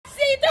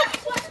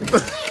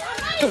Fuck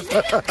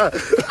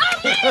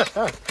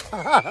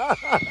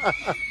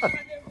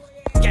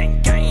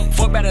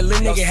about a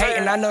little nigga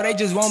hating, I know they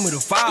just want me to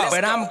fall.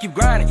 But I'ma keep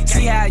grinding,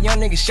 see how a young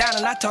nigga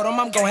shining. I told him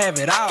I'm gon' have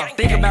it all.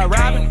 Think about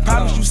robbing,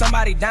 promise you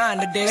somebody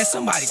dying today, that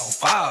somebody gon'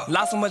 fall.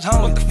 Lost so much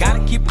home,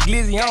 gotta keep a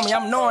glizzy on me.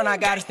 I'm knowing I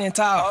gotta stand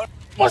tall.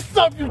 What's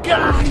up, you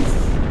guys?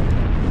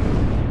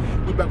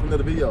 We're back with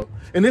another video.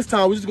 And this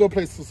time, we're just gonna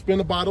play some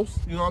spinner bottles,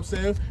 you know what I'm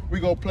saying?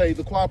 We're gonna play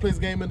the Quad Plays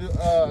game in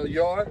the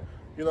yard,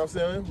 you know what I'm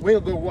saying? We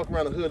ain't gonna go walk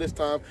around the hood this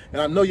time.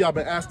 And I know y'all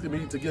been asking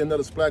me to get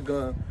another Splat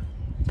Gun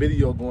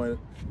video going.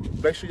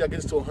 Make sure y'all get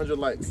us to 100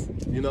 likes,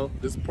 you know?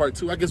 This is part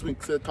 2. I guess we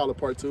could call it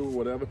part 2 or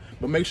whatever.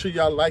 But make sure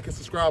y'all like and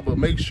subscribe, but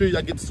make sure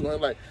y'all get to 200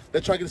 likes.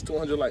 Let's try to get us to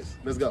 100 likes.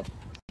 Let's go.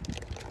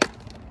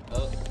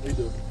 We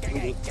do.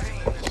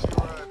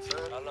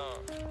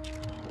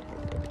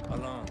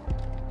 Hold on.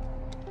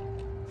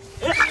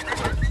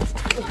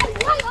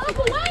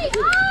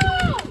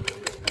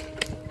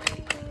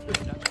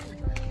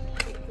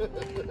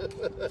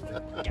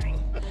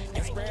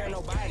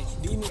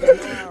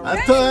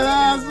 I told her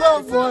ass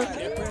up, boy.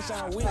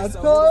 I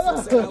told her.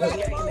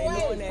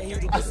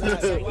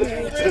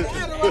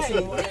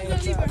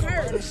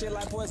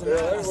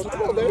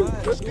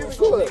 Let's get it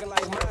cool.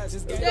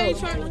 They ain't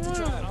trying to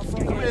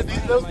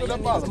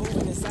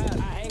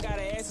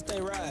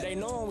run. They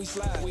know when we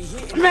slide. We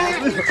hit. Yeah,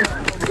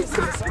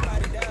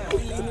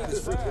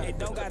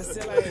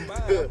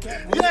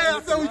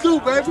 that's what we do,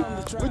 baby.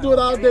 We do it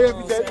all day,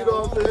 every day, you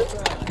know what I'm saying?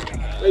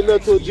 Ain't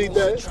nothing to a G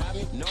day.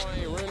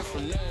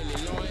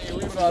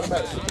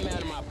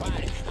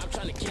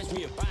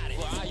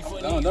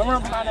 No, don't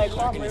run behind that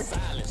car, man.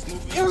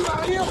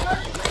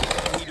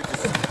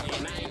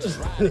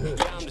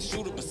 I'm the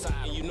shooter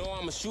beside. You know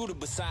I'm a shooter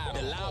beside.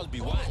 The laws be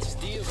watching,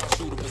 still gon'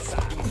 shoot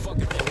beside. Give a fuck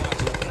if they watch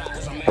the plot,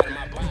 cause I'm mad at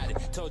my body.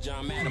 Told you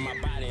I'm mad at my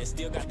body and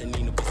still got the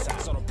Nina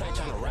beside. So don't play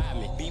tryna ride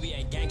me.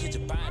 BB gang, get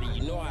your body.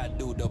 You know I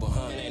do double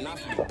hunt. Ain't off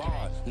for the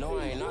bar. No,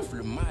 I ain't off for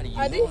the mighty. You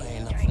know I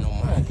ain't off for no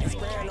money. Ain't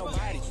sparing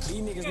nobody.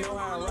 These niggas know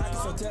how I rock it,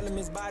 so tell them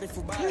it's body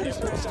for body.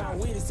 Fresh on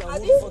with it, so who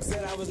the fuck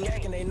said I was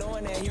lacking? They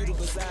knowing that you the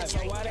beside. So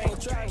why they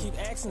ain't try? Keep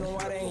asking them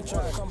why they ain't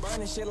try. Come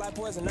burning shit like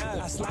poison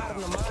ivy. I slide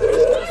on the mind.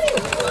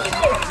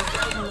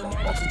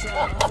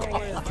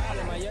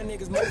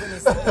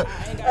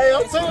 Hey,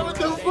 I'm saying what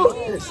the fuck?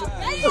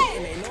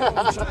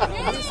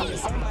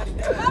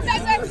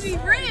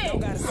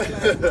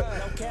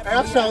 Hey,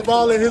 I'm trying to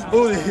ball in his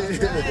booty.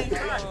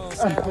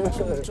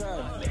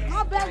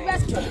 My back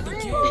to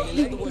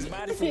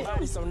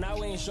body, so now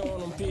we ain't showing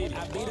them pity.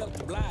 I beat up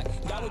the block,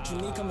 got what you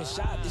need, come and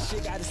shop. This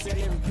shit gotta sell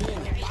every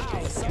penny.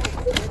 Wow, so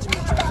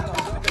Benjamin traffic,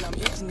 I'm jumping, I'm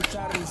itching to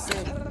try to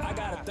resend it. I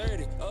got a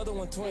 30, other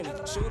one 20.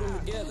 Shoot them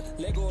together,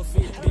 let go of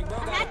 50. Big bro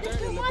got a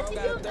 30, little bro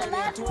got a 30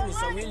 and 20.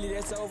 So really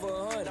that's over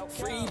 100.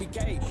 Free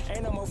EBK,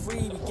 ain't no more free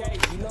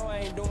EBK. You know I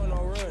ain't doing no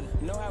run.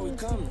 You know how we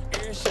coming,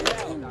 air shit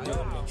out.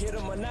 Dump, hit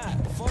them or not,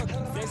 fuck it.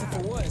 Vexing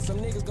for what? Some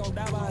niggas gon'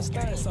 die by a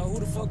stunt. So who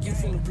the fuck you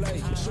finna play?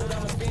 Shoot,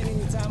 I'ma spend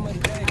any time of the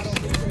day. I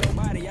don't beef with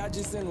nobody, I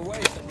just in the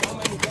way. Don't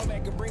make me go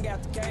back and bring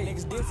out the K.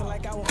 Niggas dissing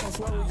like I won't come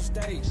swear where you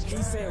stay.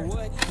 He said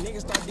what?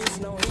 Niggas start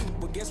dissing on him,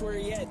 but guess where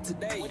he at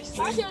today? He let's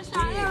stay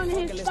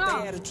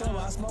out of trouble.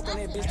 I smoke on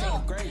that bitch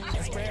like great.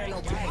 Ain't sparing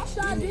nobody. These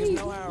niggas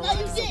know how I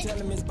ride, so tell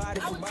them it's body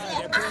for body.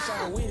 That pressure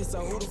on with it, so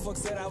who the fuck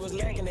said I was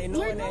lacking? They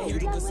knowing that you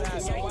the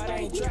beside. So why they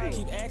ain't try?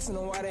 Keep asking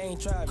them why they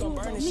ain't try. Come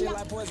burning shit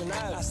like poison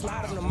ivy. I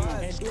slide on the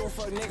mind and do a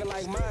fuck nigga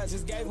like mine.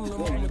 Just gave them the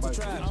moment to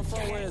try. I'm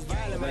from where it's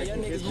violent, my young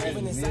niggas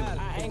moving inside.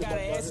 I ain't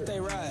gotta ask if they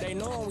ride. They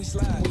know when we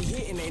slide. We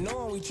hitting, they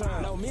know when we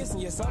trying. No missing,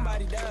 yeah,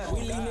 somebody died.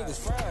 We leave niggas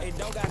fried. It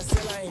don't gotta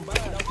sell, I ain't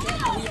buying. No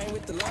cap, we ain't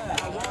with the line.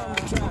 I want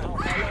them to try.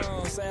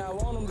 I say I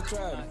want them to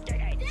try.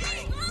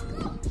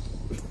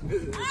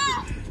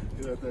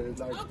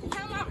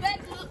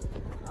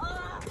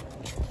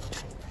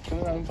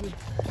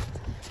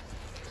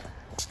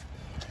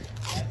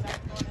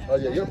 Oh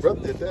yeah, your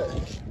brother did that.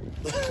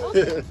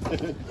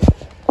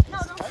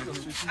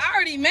 I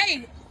already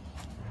made it.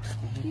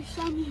 You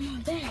shot me in my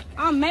back.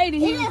 I made it.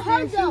 It didn't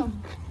hurt though.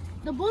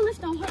 The bullets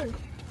don't hurt.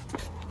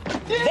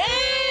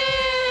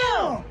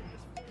 Damn!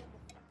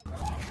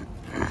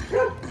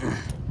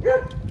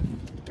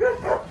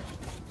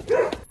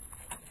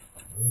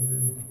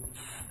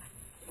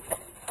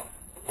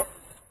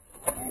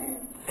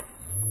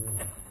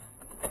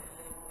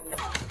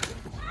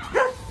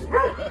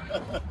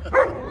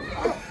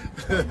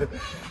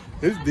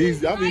 It's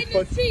DZ. I be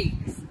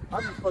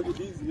fucking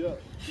DZ up.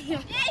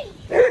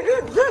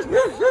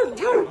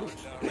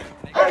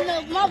 I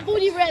know my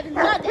booty red is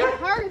not that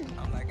hurt.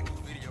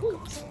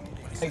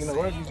 Taking the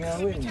work you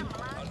can with me.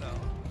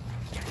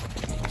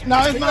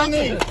 No, it's my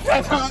knee.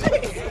 That's my knee.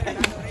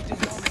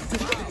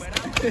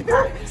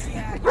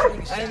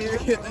 I ain't even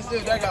hit this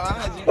shit. That got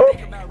behind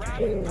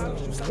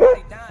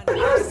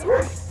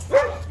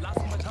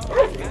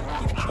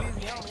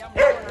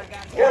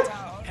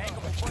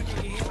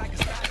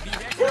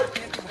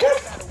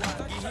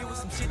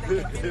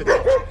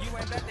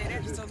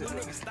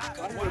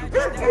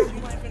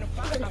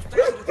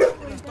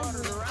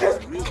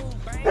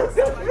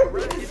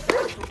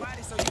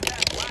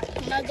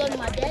I go to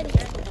my daddy.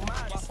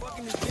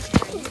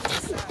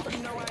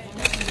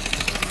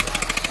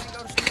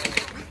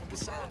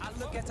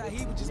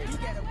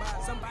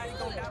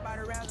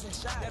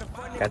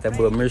 Got that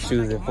boy Merch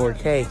shoes in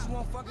 4K.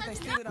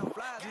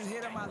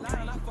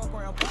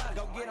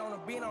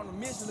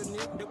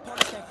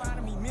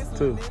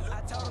 Two.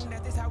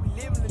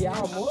 Yeah,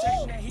 I'm more.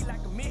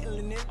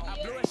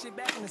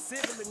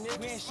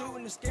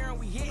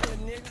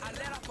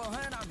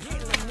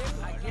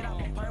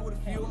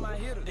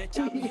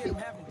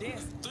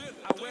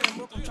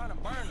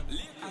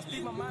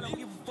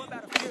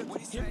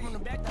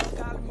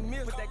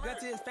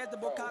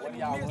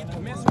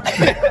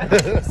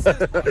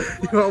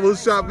 You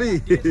almost shot me.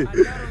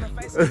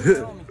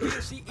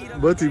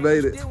 But he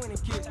made it.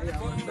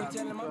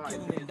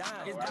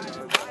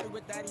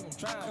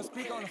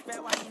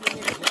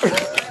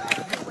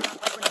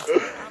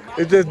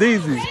 It's just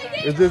Deezy.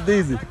 It's just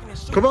Deezy.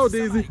 Come on,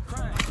 Deezy.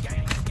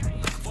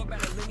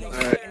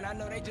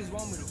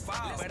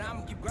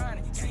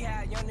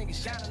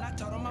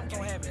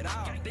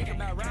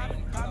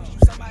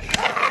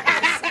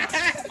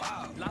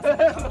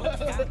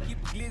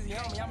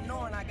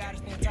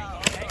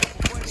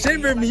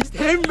 Shimmer me,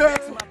 timber.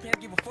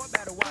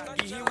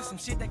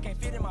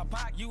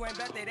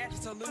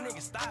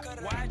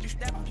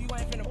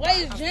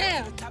 Where's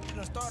Jam?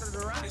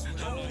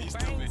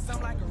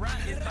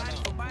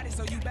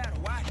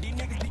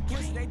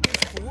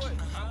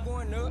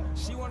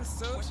 She wanna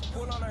suck,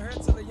 pull on her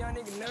till the young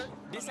nigga nut.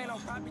 This ain't no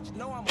pop, bitch, you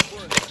know I'm a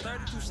bud.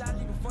 32 shots,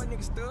 even before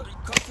niggas stuck.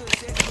 Come to the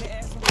set and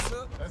ask him what's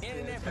up.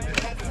 Internet baby.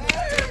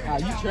 Ah,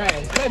 you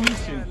trash. Let me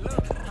shoot.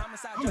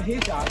 I'ma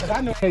hit y'all, cause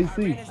I know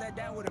KC.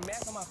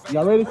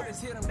 Y'all ready?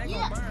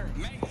 Yeah.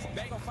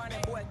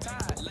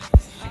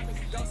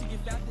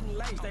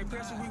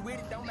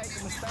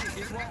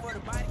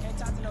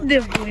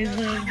 This boy's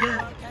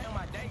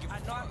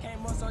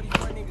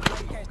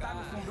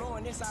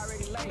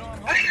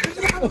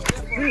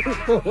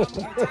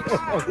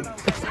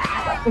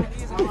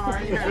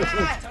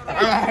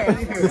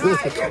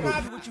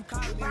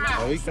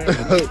so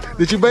good.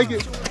 Did you make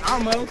it?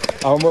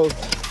 Almost. Almost.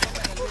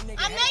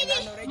 I made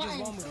it.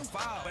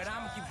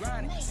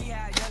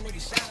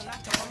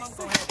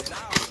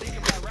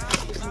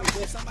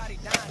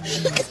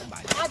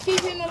 I keep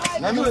hitting the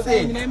light. Let me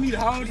see. Let me the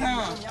whole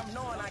time.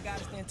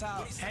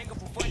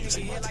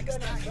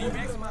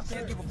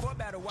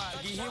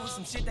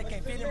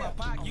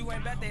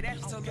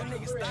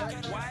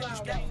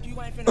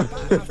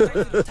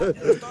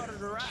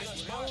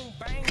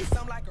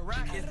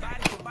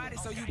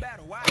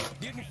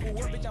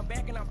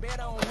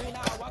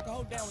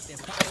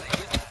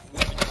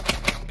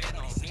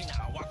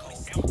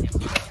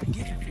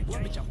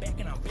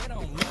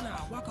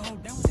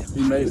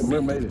 He made it.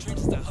 Mer made it.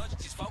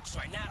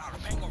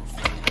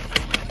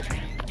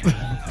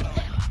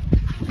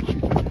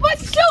 But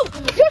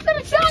shoot! You could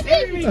have shot me!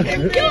 You was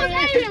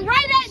aiming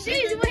right at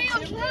Jesus when he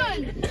was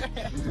running.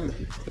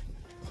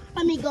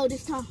 Let me go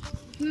this time.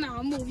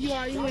 No, move. You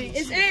already win.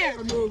 It's air.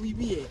 Where we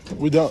be at?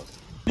 We don't.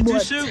 Did you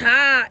shoot?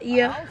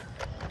 Yeah.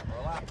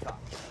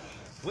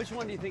 Which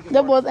one do you think?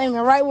 That boy's aiming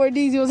right where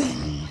Deezy was.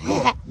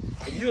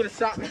 If you would have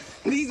shot me,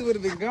 these would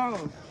have been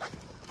gone.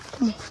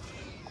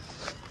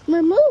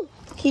 Move.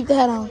 Keep the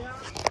head on.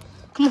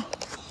 Come on.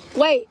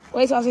 Wait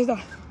till I say start.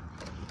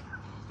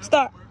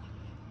 Start.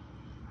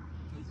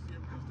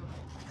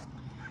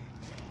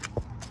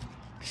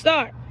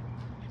 Start.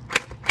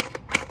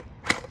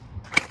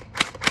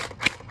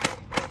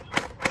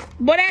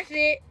 But that's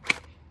it.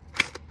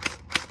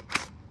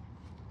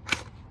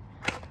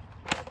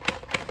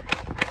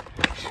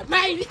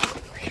 Made it.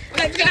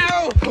 Let's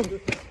go.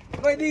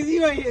 Wait, these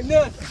you ain't hit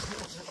nothing.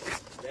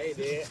 They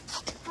did.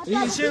 Did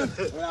you shoot?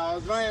 When I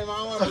was running, my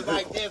arm was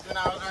like this. When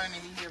I was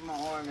running, you hear my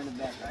arm in the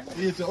back. Right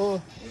You hit your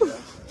arm?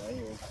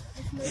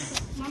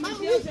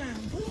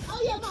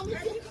 Oh yeah, Mama.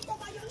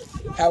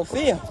 How it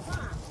feel?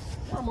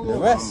 The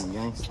rest.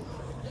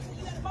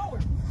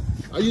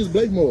 I use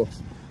Blakemore.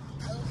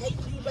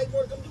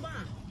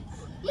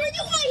 Man, you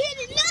ain't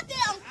hitting nothing.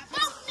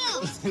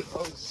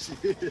 Oh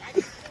shit.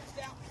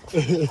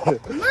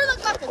 We're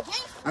looking like a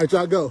gangster. Alright,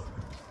 y'all go.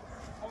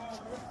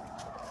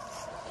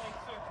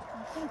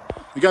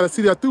 You gotta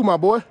see that through, my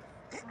boy.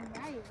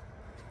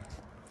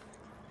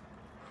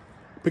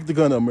 Pick the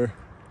gun up, Mir.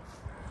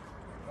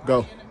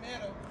 Go.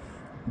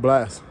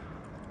 Blast.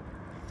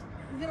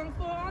 Is it on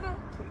full auto?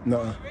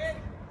 No.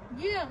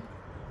 Yeah.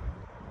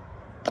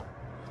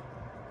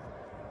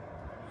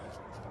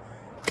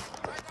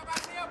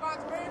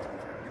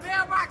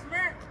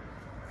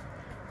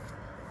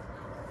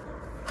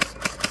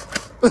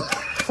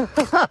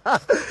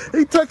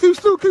 He took, keep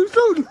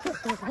shooting.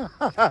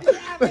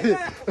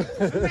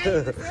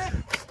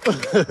 You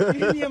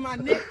hit me in my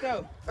neck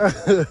though.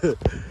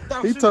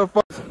 He tough.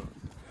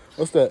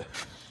 What's that?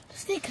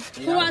 Sticker.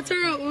 Who I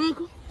turn up,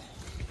 Uncle?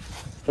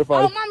 If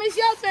Oh, Mom, it's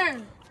your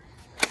turn.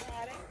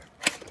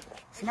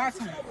 It's my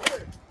turn.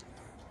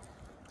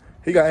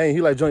 He got aim.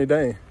 He like Johnny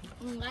Dane.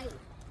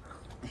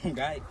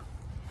 Guy.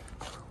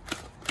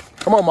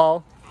 Come on,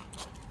 Maul.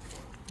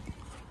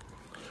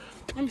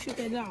 Let me shoot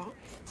that dog.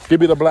 Give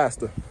me the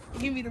blaster.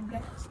 Give me the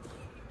blast.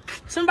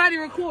 Somebody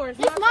record.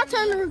 It's my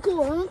turn to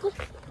record, Uncle.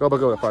 Go back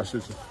over if I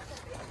shoot you.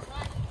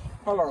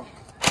 Hold on.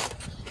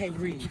 Can't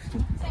breathe.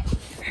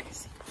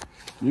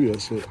 You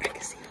got shit. I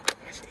can see it.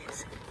 Watch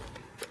this.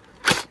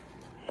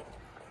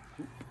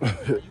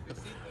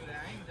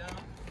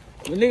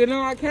 The nigga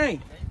know I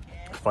can't.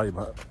 Fight him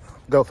out.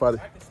 Go, fight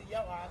it.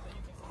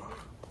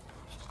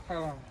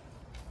 Hold on.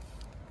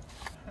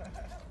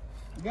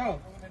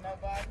 Go.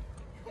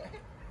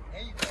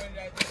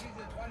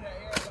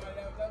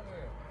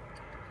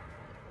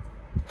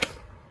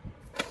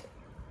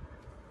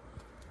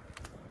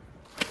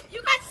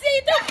 You got to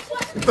see that.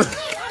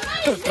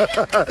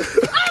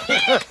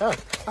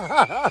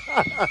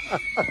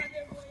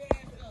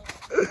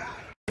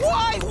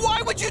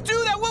 Why would you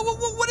do that?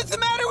 What is the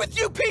matter with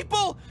you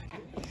people?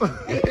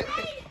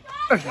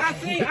 I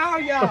see all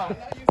y'all.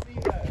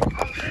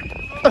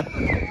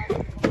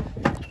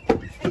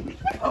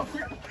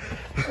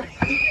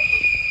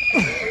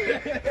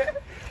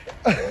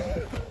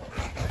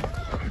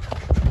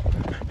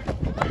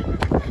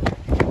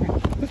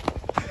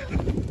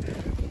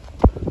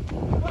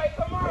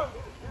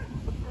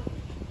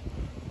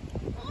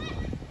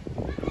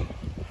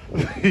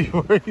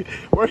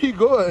 Where he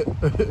going?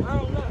 I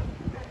don't know.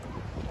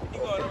 He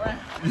going around.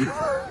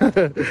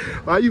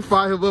 Why you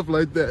fire him up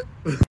like that?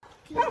 Can we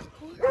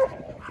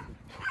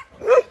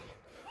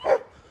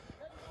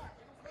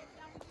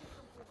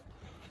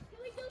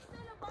do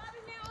spin the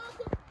bottle now,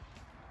 Uncle?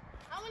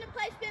 I want to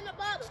play spin the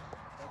bottle.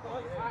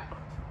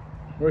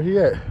 Where he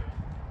at?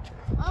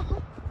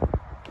 Uncle,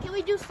 can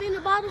we do spin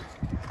the bottle?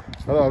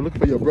 Hold on, I'm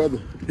looking for your brother.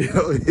 He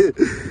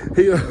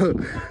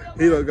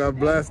done got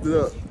blasted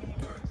up.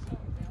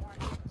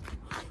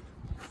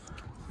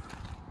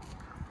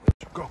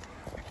 Go.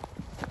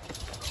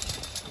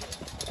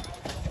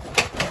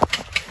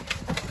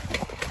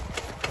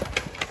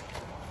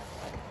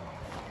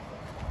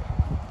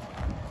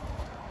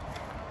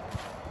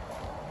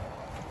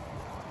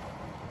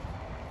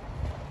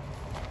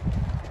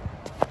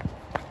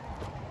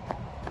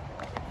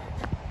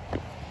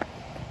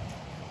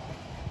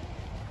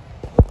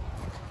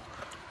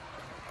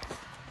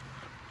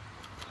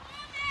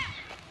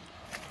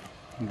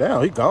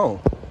 Damn, he gone.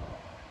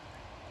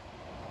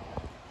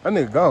 That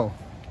nigga gone.